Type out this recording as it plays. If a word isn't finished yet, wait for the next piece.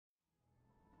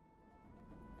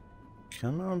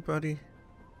Come on, buddy.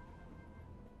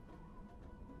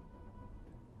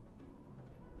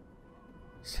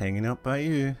 Just hanging out by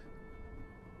you.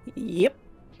 Yep.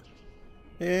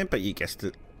 Yeah, but you guessed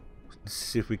it. Let's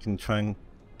see if we can try and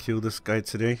kill this guy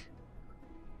today.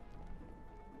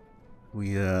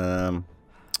 We, what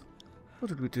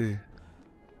did we do?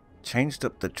 Changed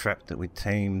up the trap that we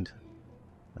tamed.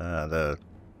 What are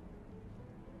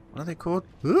they called?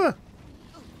 Ugh!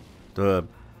 The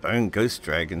bone ghost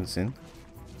dragons in.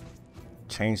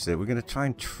 Changed it. We're gonna try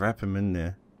and trap him in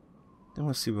there. Then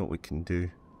we'll see what we can do.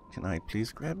 Can I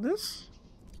please grab this?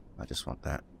 I just want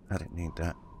that. I don't need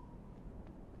that.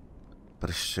 But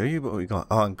I'll show you what we got.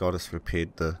 Oh, and Goddess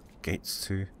repaired the gates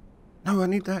too. No, I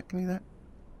need that. Give me that.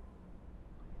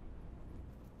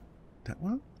 That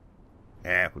one?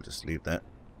 Yeah, we'll just leave that.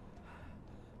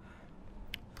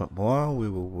 But while we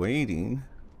were waiting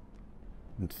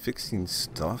and fixing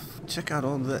stuff, check out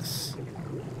all this.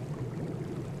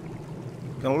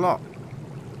 Got a lot.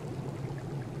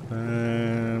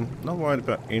 Not worried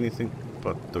about anything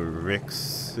but the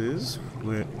Rexes,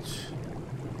 which...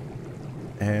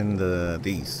 and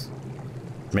these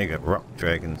mega rock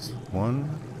dragons.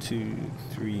 1, 2,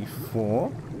 3,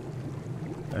 4.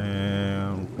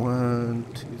 And 1,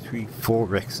 2, 3, 4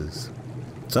 Rexes.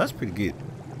 So that's pretty good.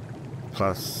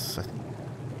 Plus, I think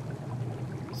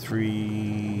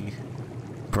 3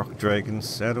 rock dragon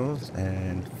saddles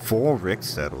and 4 Rex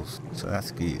saddles. So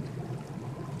that's good.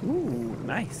 Ooh,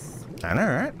 nice. I know,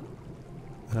 right?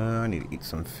 I need to eat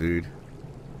some food.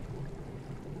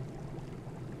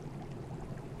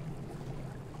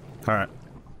 Alright.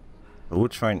 We'll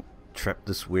try and trap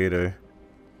this weirdo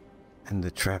in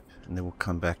the trap, and then we'll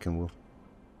come back and we'll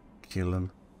kill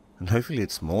him. And hopefully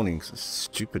it's morning, because it's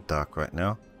stupid dark right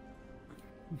now.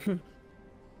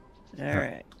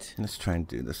 Alright. Let's try and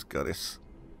do this, Goddess.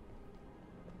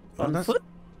 On foot?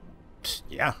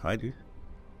 Yeah, I do.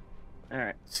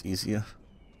 Alright. It's easier.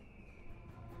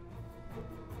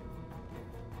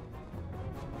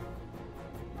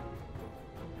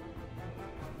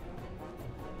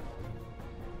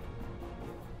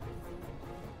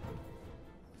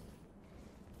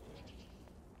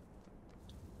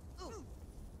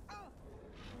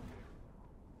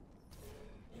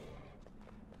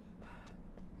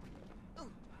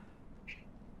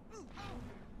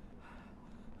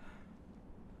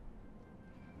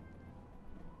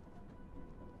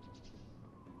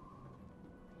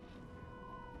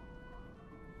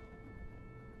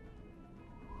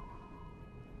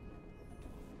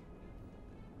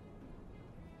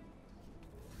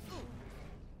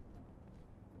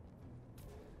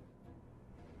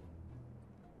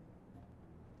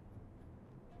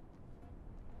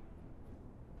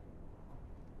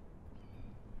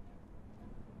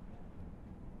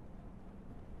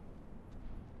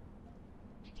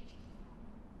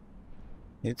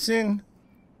 It's in.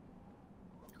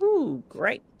 Ooh,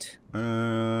 great.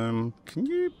 Can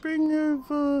you bring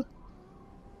over...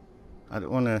 I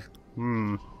don't want to...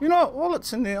 You know what? While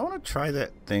it's in there, I want to try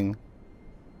that thing.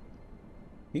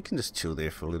 You can just chill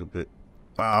there for a little bit.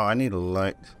 Wow, I need a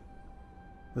light.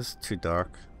 This is too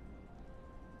dark.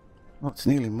 Oh, it's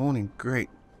nearly morning. Great.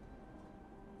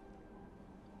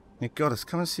 Hey, Goddess,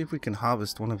 come and see if we can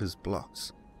harvest one of his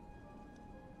blocks.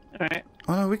 Alright.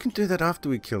 Oh no, we can do that after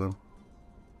we kill him.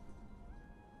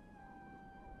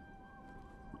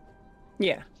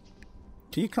 Yeah.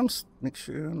 Can you come make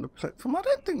sure you're on the platform? I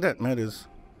don't think that matters.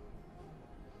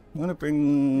 I want to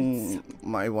bring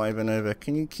my Wyvern over.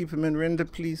 Can you keep him in render,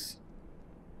 please?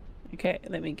 Okay,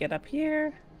 let me get up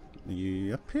here. Are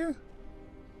you up here?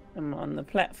 I'm on the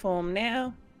platform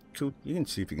now. Cool. You can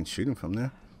see if you can shoot him from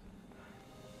there.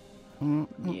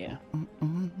 Yeah.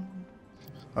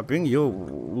 I'll bring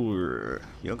your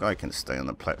guy can stay on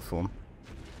the platform.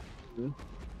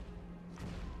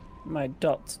 My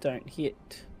dots don't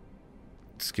hit.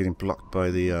 It's getting blocked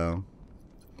by the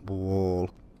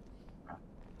wall.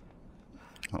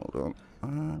 Hold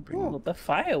on. Oh, the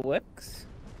fireworks.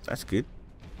 That's good.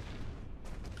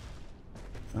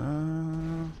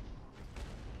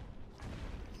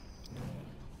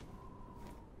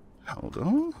 Hold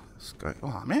on. Let's go.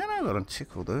 Oh man, I gotta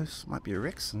check all those. Might be a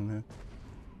Rex in there.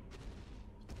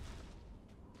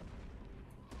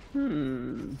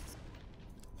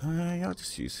 Yeah, I'll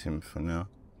just use him for now.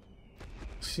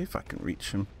 See if I can reach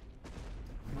him.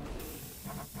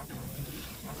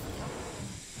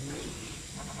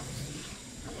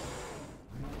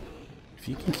 If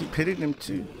you can keep hitting him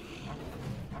too.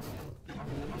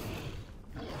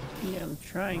 Yeah, I'm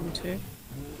trying to.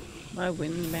 My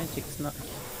wind magic's not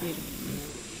hitting me.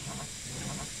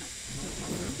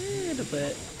 A little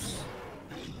bit.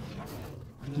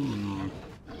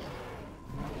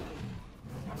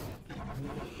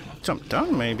 jump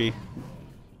down maybe.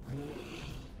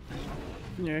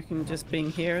 You reckon just being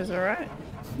here is alright?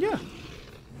 Yeah.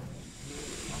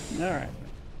 Alright.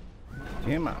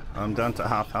 Yeah, man. I'm down to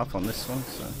half health on this one,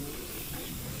 so.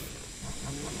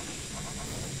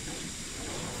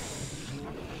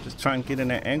 Just try and get in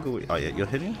that angle. Oh yeah, you're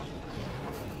hitting?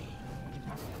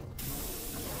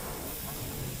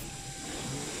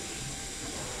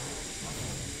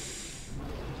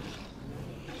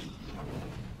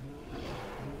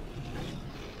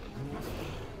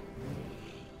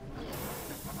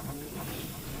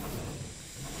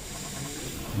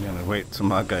 I'm gonna wait till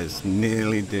my guy's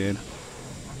nearly dead.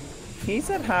 He's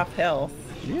at half health.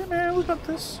 Yeah, man, we got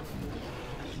this.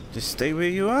 Just stay where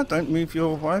you are. Don't move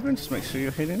your wyvern. Just make sure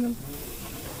you're hitting them.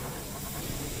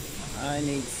 I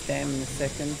need stam in a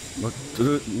second. Well,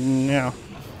 do it now.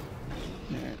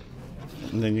 Alright.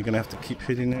 And then you're gonna have to keep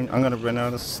hitting them. I'm gonna run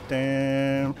out of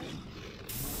stam.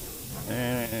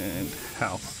 And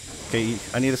health. Okay,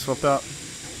 I need to swap out.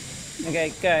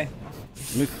 Okay, go.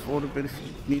 Move forward a bit if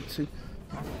you need to.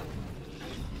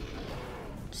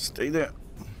 Stay there.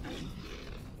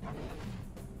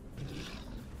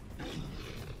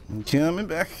 I'm coming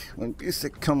back. Won't be a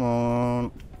sec. Come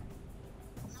on.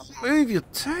 Move your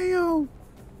tail.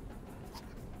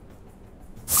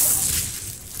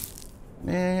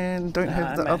 Man, don't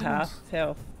have the I'm other at ones. half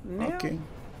health now. Okay.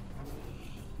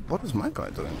 What is my guy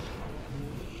doing?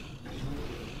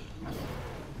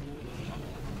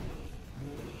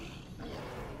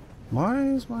 Why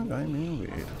is my guy being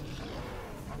weird?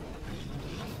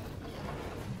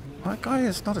 My guy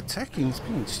is not attacking, he's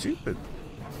being stupid.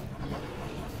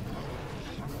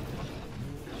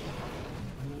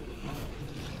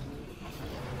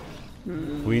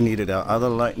 We needed our other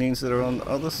lightnings that are on the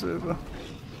other server.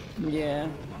 Yeah.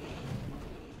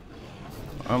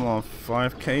 I'm on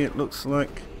 5k it looks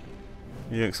like.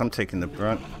 Yeah, because I'm taking the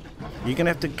brunt. You're gonna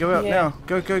have to go out now.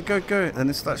 Go, go, go, go. And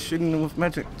then start shooting them with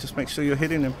magic. Just make sure you're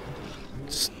hitting him.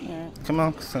 Just, come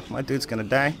on, 'cause my dude's gonna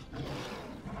die.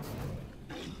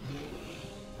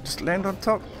 Just land on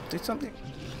top. Do something.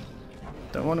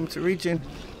 Don't want him to regen.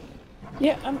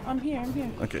 Yeah, I'm here, I'm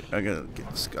here. Okay, I gotta get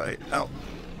this guy out.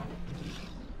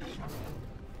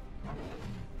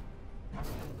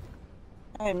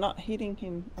 I am not hitting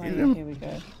him. Oh, Hit yeah, him. here we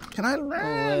go. Can I A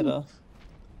land? little.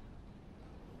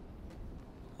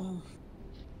 Oh.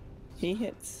 He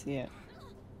hits, yeah.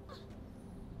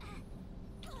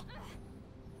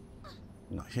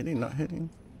 Not hitting, not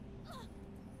hitting.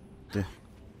 There.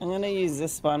 I'm gonna use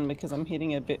this one because I'm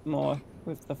hitting a bit more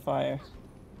with the fire.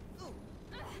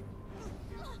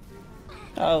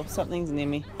 Oh, something's near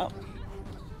me. Oh.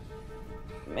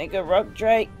 Mega rock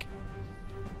drake.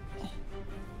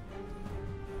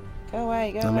 Go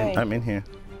away, go away. I'm in here.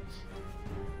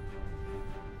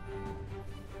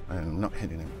 I am not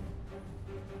hitting him.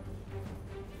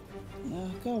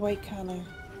 Oh, go away, Kano.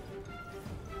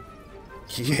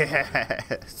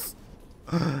 Yes!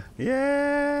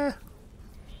 Yeah!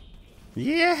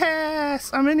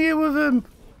 Yes! I'm in here with him!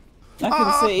 I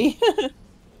can see.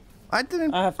 I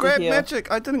didn't I have to grab heal.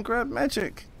 magic! I didn't grab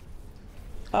magic!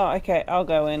 Oh, okay, I'll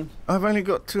go in. I've only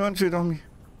got 200 on me.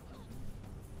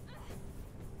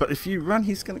 But if you run,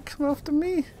 he's gonna come after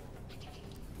me.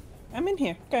 I'm in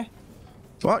here. Go.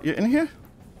 What? You're in here?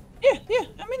 Yeah,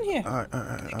 I'm in here. Alright,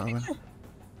 alright.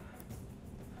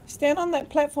 Stand on that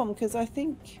platform because I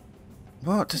think.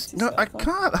 What? Just, no, I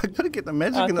can't. I gotta get the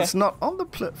magic and Okay. it's not on the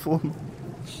platform.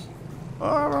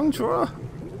 Oh, wrong drawer.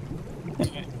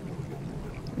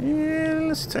 Yeah,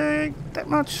 let's take that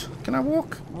much. Can I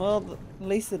walk? Well, at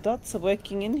least the dots are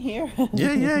working in here.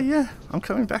 Yeah. I'm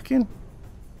coming back in.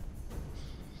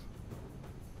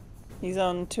 He's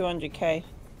on 200k.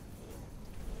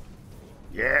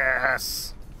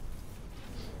 Yes!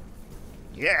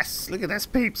 Yes! Look at this,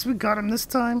 peeps. We got him this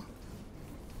time.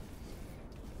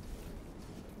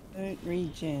 Don't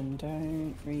regen,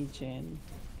 don't regen.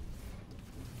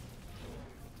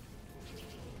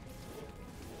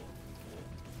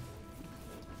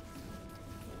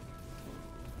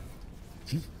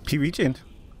 He regened.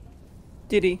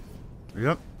 Did he?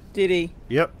 Yep. Did he?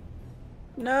 Yep.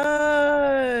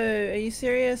 No! Are you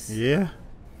serious? Yeah.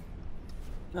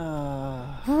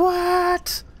 Ah.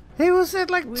 What? He was at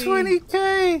like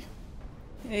 20k.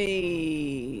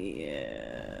 Hey.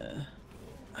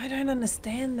 I don't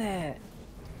understand that.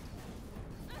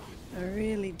 I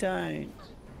really don't.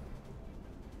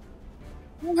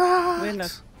 What? We're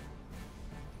not.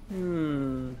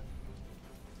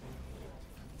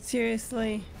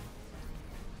 Seriously?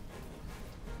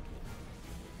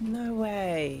 No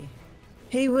way.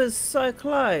 He was so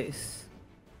close.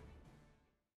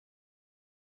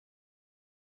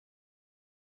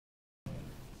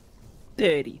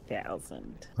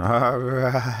 30,000.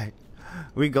 Alright.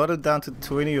 We got it down to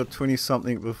 20 or 20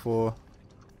 something before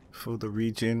the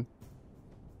regen.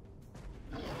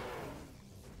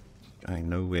 Going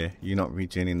nowhere. You're not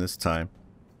regening this time.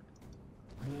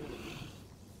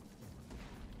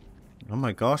 Oh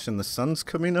my gosh, and the sun's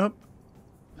coming up.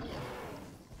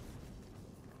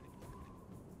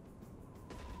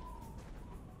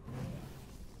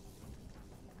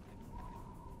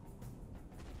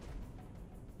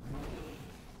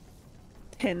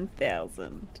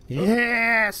 $10,000.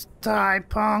 Yes, die,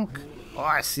 punk. Oh,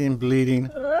 I see him bleeding.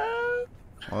 Oh,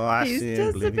 I he's see him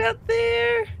just bleeding. about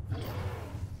there.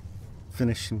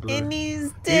 Finishing blow. And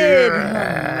he's dead. Yes.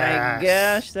 Oh my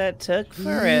gosh, that took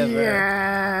forever.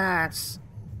 Yes.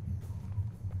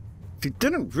 If you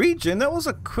didn't regen, that was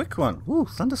a quick one. Ooh,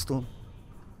 thunderstorm.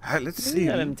 Alright, let's We see.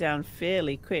 got him down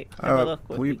fairly quick. Have a look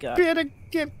what we got. better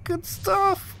get good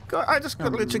stuff. God, I just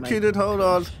got Oh electrocuted. Hold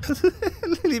on. A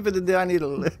little bit of I need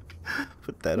to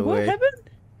put that away. What happened?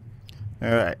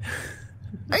 Alright.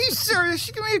 Are you serious?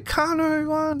 You give me a Kano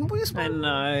one? Where's my I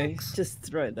know. box? Just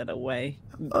throw that away.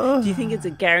 Oh. Do you think it's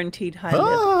a guaranteed high level?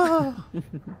 Oh.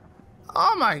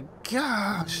 Oh my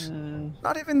gosh.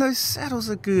 Not even those saddles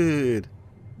are good.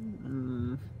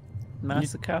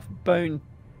 Mastercraft bone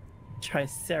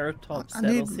triceratops I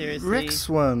saddle, need seriously. Rex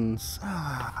ones.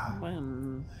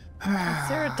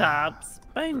 Triceratops.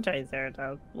 Bone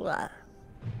triceratops. Blah.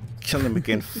 Kill them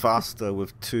again faster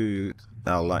with two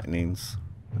our lightnings.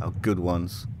 Our good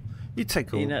ones. You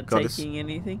take all. You're not goddess. taking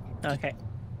anything? Okay.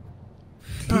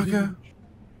 Bugger.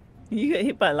 You got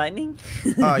hit by lightning?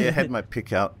 Oh, you had my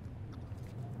pick out.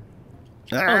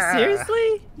 Oh,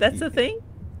 seriously? That's a thing?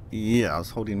 Yeah, I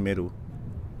was holding metal.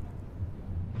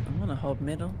 I want to hold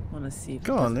metal. I want to see if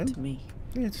Go it on, does it then. to me.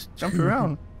 Yeah, just jump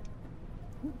around.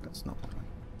 Ooh, that's not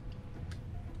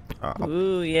one.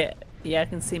 Ooh, yeah. Yeah, I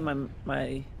can see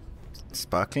my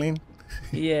Sparkling.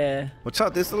 yeah. Watch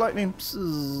out, there's the lightning.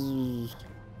 Psst.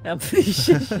 I'm pretty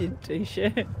sure you do,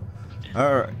 sure.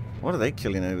 Alright, what are they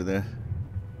killing over there?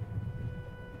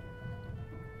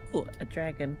 Ooh, a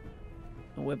dragon.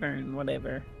 A wyvern,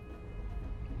 whatever.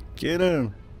 Get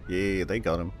him. Yeah, they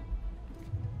got him.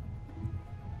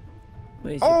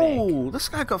 Where's your bag? Oh, this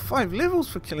guy got 5 levels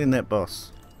for killing that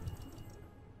boss.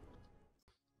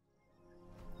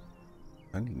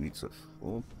 Only needs a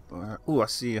 4 bar. Oh, I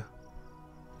see you.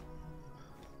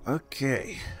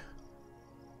 Okay.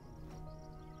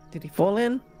 Did he fall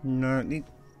in? No, it need.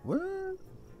 What?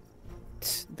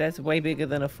 That's way bigger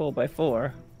than a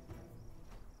 4x4.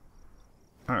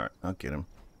 Alright, I'll get him.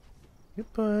 Hey,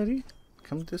 buddy.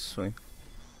 Come this way.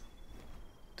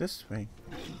 This way.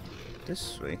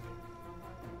 This way.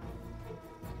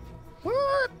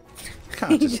 What?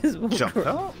 Can't He just, just walked jump around.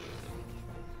 out.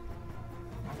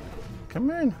 Come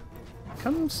in.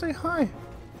 Come say hi.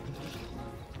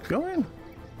 Go in.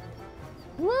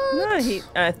 What?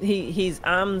 No, his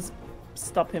arms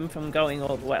stop him from going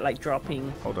all the way, like dropping.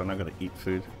 Hold on, I gotta eat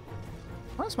food.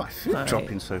 Why is my food Right.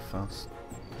 dropping so fast?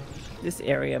 This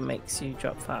area makes you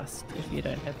drop fast if you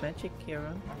don't have magic here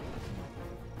on.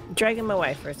 Drag him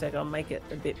away for a sec, I'll make it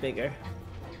a bit bigger.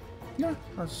 No,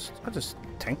 I'll just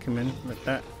tank him in like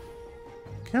that.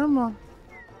 Come on.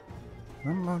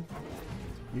 Come on.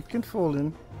 You can fall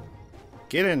in.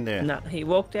 Get in there. No, he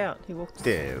walked out. He walked out.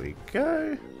 There we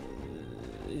go.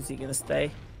 Is he gonna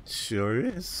stay? Sure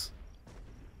is.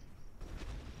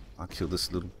 I'll kill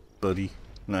this little buddy.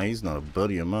 No, he's not a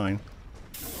buddy of mine.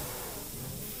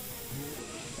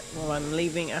 Well, I'm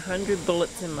leaving 100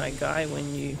 bullets in my guy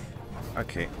when you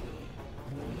Okay.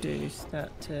 do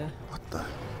start to... What the?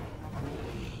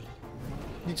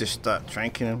 You just start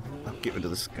tranking him. I'll get rid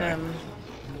of this guy.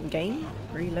 Game?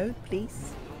 Reload,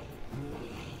 please.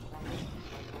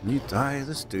 You die.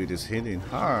 This dude is hitting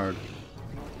hard.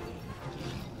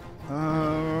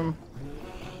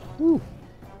 Woo.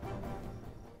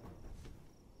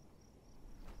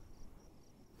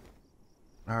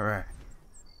 All right.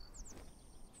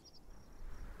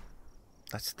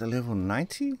 That's the level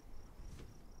 90?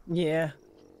 Yeah.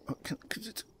 Oh, could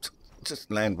you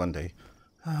just land one day?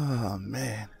 Oh,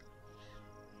 man.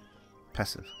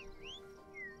 Passive.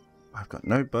 I've got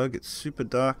no bug. It's super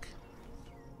dark.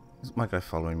 Is my guy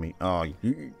following me? Oh,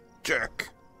 you jerk.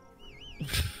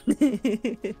 Some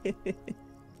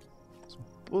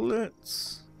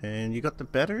bullets. And you got the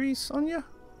batteries on you?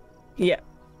 Yeah.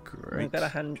 Great. I've got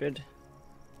 100.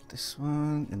 This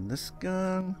one and this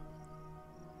gun.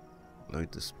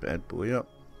 Load this bad boy up.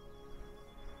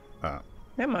 Ah,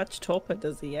 How much torpor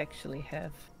does he actually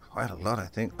have? quite a lot, I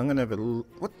think. I'm gonna have a little.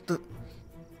 What the?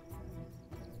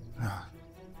 Ah.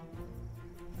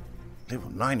 Level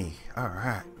 90.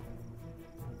 Alright.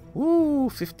 Ooh,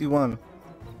 51.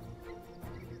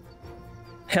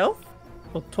 Health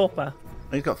or torpor?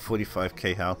 He's got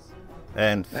 45k health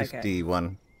and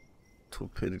 51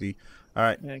 torpidity.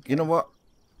 Alright, Okay. you know what?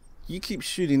 You keep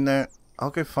shooting that. I'll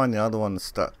go find the other one and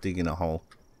start digging a hole.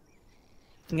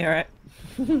 Alright.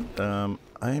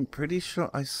 I am pretty sure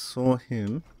I saw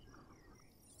him.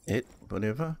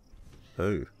 Whatever.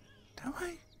 Oh. Do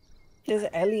I? There's an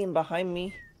alien behind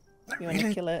me. You want to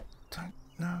really kill it? don't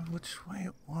know which way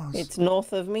it was. It's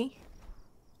north of me.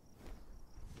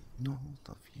 North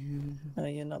of you. Oh,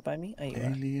 you're not by me? Oh, you are.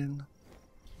 Alien.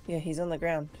 Yeah, he's on the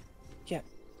ground. Yeah,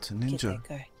 It's a get ninja. that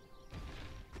guy.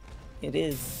 It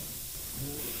is.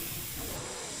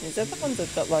 Is that the ones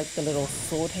that got like the little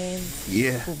sword hands?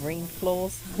 Yeah. Wolverine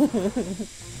claws?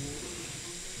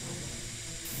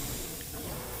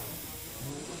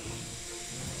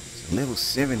 It's level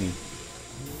 70.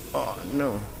 Oh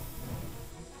no.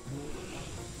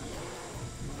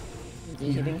 Is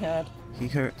he hitting hard? He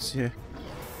hurts, yeah.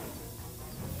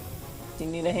 Do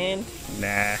you need a hand?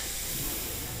 Nah.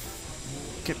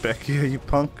 Get back here, you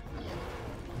punk.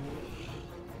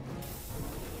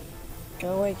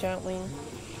 Go away, giant wing.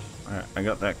 Alright, I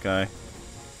got that guy.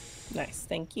 Nice,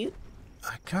 thank you.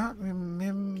 I can't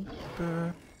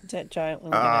remember. Is that giant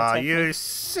wing gonna Are attack you me?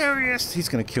 serious? He's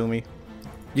gonna kill me.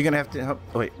 You're gonna have to help.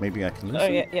 Oh, wait, maybe I can lose Oh,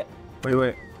 him. yeah.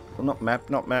 Wait. Well, not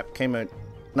map, K-mode.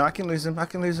 No, I can lose him.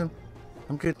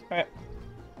 I'm good. Alright,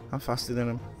 I'm faster than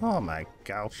him. Oh my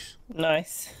gosh.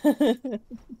 nice.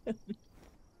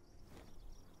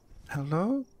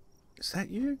 Hello? Is that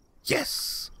you?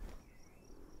 Yes!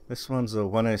 This one's a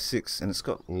 106 and it's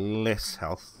got less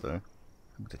health though.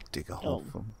 I'm gonna dig a hole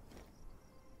for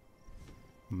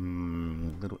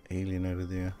him. Little alien over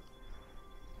there.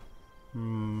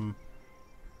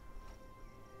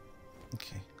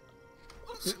 Okay.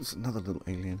 It's another little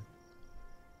alien.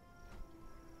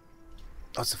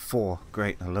 Oh, it's a 4.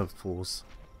 Great, I love 4s.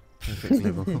 Perfect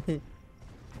level.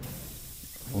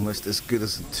 Almost as good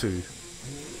as a 2.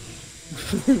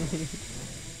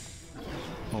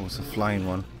 Oh, it's a flying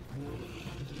one.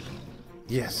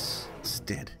 Yes, it's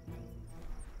dead.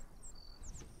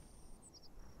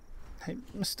 Hey,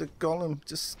 Mr. Golem,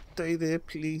 just stay there,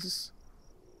 please.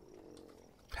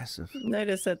 Passive.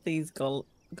 Notice that these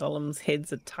golems'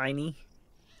 heads are tiny.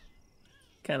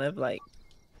 Kind of like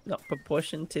not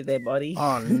proportioned to their body.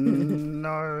 Oh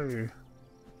no.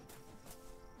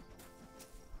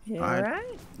 Yeah, I-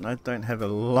 right? I don't have a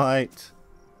light.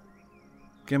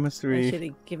 Gamma I 3. should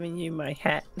have given you my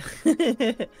hat.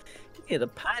 You had a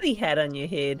party hat on your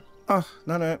head. Oh,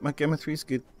 no, my Gamma 3's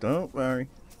good. Don't worry.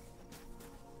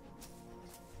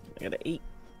 I gotta eat.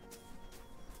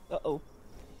 Uh-oh.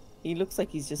 He looks like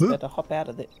he's just about to hop out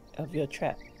of your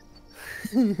trap.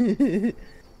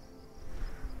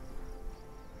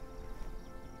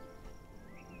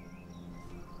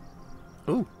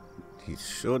 Oh, he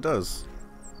sure does.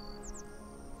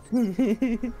 Where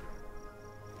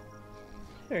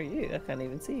are you? I can't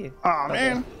even see you. Oh,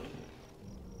 man.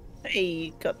 Hey,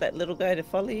 you got that little guy to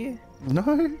follow you?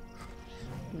 No.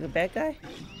 The bad guy?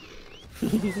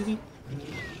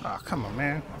 Oh, come on,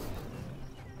 man.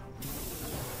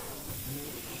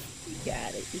 You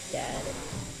got it, you got it.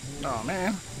 Oh,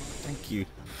 man. Thank you.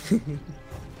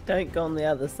 Don't go on the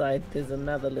other side, there's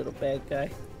another little bad guy.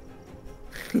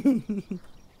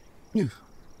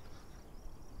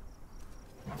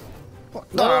 What?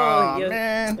 Oh, Oh, you're-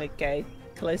 man. Okay,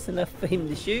 close enough for him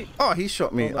to shoot. Oh, he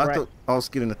shot me. On the I right- thought I was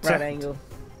getting attacked. Right angle.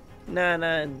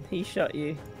 No, he shot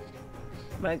you.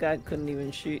 My guy couldn't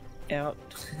even shoot out.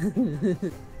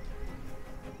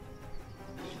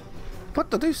 What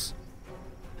the deuce?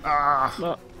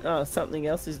 Ah, Oh, something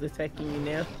else is attacking you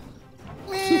now.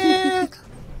 man.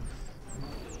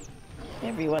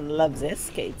 Everyone loves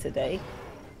SK today.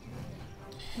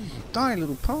 Die,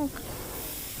 little punk.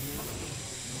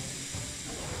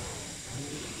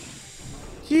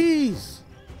 Jeez.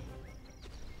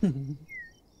 Can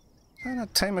I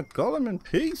tame a golem in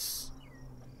peace?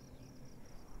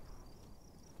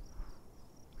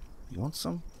 You want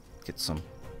some? Get some.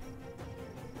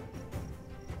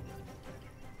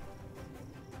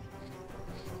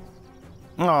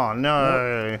 Oh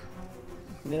no.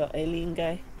 Little alien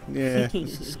guy. Yeah,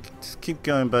 just keep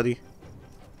going, buddy.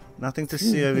 Nothing to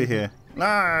see over here.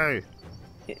 No!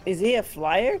 Is he a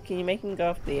flyer? Can you make him go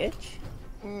off the edge?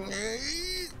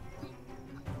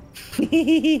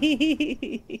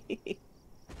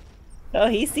 Oh,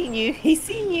 he's seen you. He's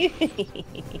seen you.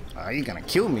 Are you gonna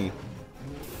kill me?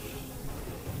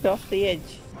 Go off the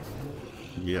edge.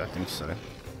 Yeah, I think so.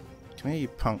 Come here, you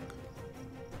punk.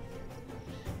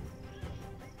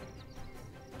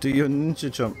 Do your ninja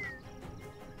jump.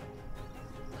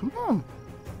 Come on.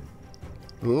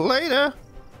 Later.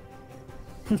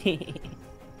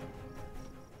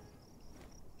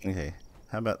 Okay.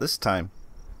 How about this time?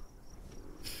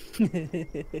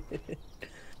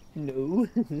 No.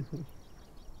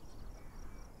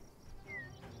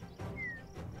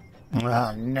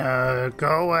 Oh no,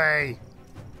 go away.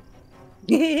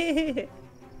 Yep.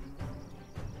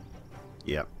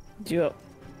 Joe.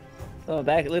 Oh,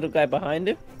 that little guy behind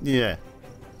him? Yeah.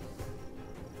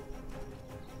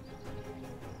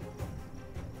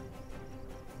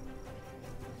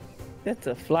 That's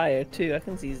a flyer too. I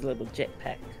can see his little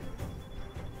jetpack.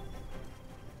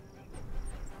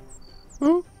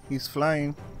 Oh, he's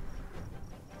flying.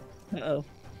 Uh-oh.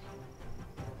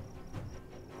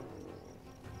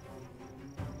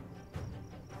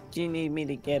 Do you need me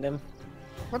to get him?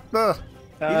 What the?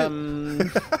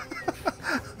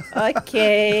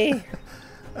 Okay.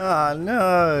 Oh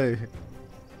no.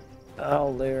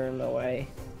 I'll lure him away.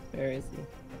 Where is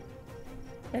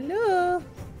he? Hello?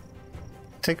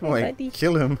 Take him away. Buddy.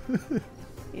 Kill him.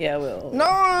 Yeah, well.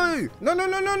 No! No, no,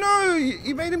 no, no, no!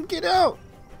 You made him get out!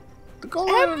 The golem!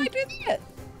 How did I do that?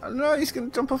 I don't know, he's gonna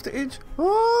jump off the edge.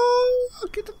 Oh!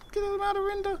 Get him out of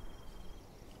render.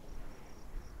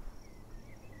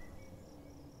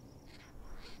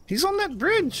 He's on that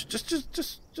bridge!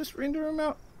 Just render him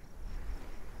out.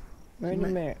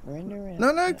 Render around.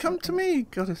 No, come to me,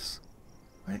 goddess.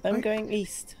 Wait, I'm wait. going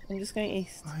east. I'm just going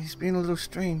east. Oh, he's being a little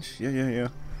strange. Yeah.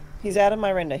 He's out of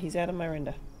my render. He's out of my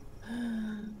render.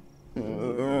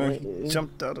 He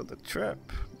jumped out of the trap.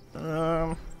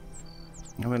 I've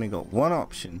only got one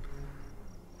option.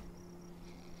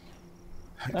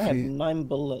 I have 9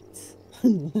 bullets.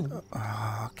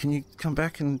 Can you come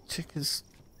back and check his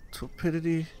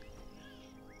torpidity?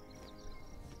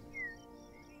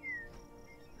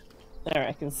 There,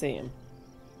 I can see him.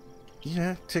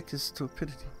 Yeah, check his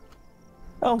torpidity.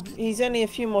 Oh, he's only a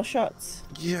few more shots.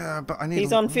 Yeah, but I need.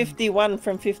 He's on 51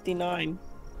 from 59.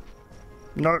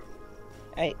 No.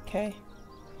 8k.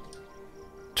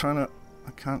 I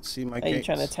can't see my Are gates. you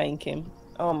trying to tank him?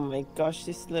 Oh my gosh,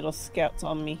 this little scout's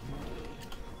on me.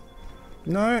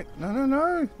 No.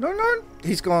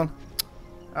 He's gone.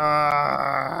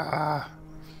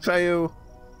 Fail.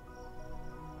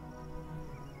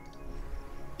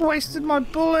 Wasted my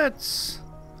bullets.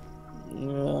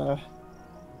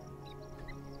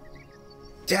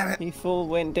 Damn it. He full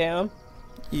went down.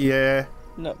 Yeah.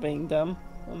 Not being dumb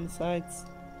on the sides.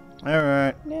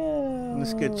 Alright. No.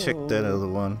 Let's go check that other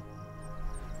one.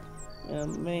 Oh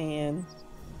man.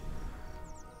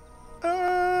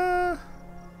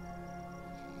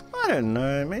 I don't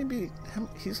know. Maybe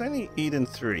he's only eaten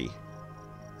 3.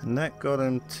 And that got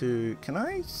him to... Can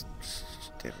I...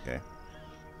 There we go.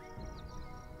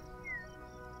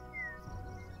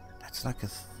 That's like a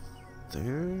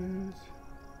third.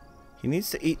 He needs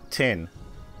to eat 10.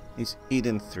 He's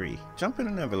eaten 3. Jump in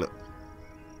and have a look.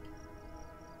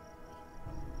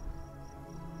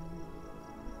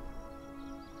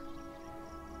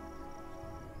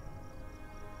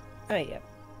 Oh yeah.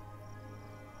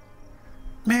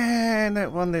 Man,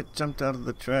 that one that jumped out of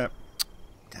the trap.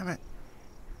 Damn it.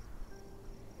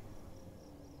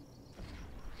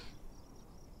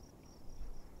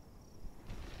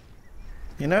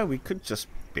 You know, we could just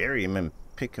bury him and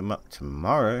pick him up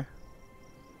tomorrow.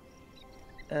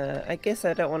 I guess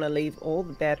I don't want to leave all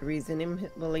the batteries in him.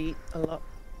 Will eat a lot.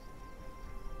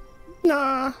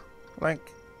 Nah.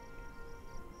 Like...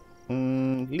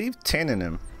 leave 10 in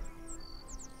him.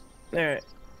 Alright.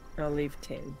 I'll leave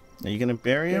 10. Are you gonna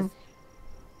bury him?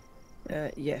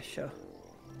 Yeah, sure.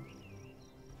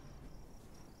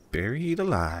 Buried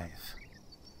alive.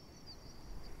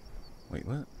 Wait,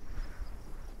 what?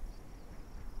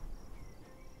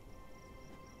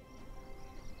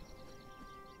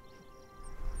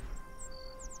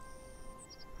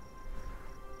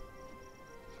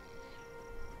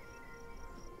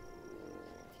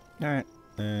 Alright.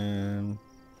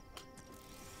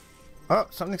 Oh,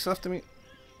 something's after me.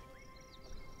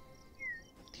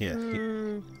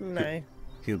 Here. No.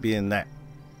 He'll be in that.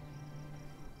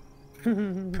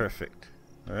 Perfect.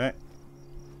 Alright.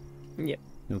 Yep.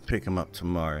 We'll pick him up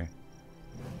tomorrow.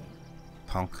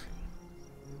 Punk.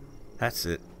 That's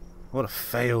it. What a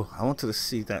fail. I wanted to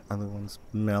see that other one's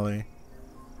melee.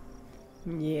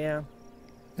 Yeah.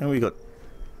 And we got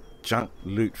junk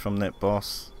loot from that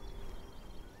boss.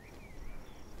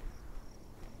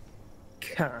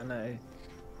 Carno.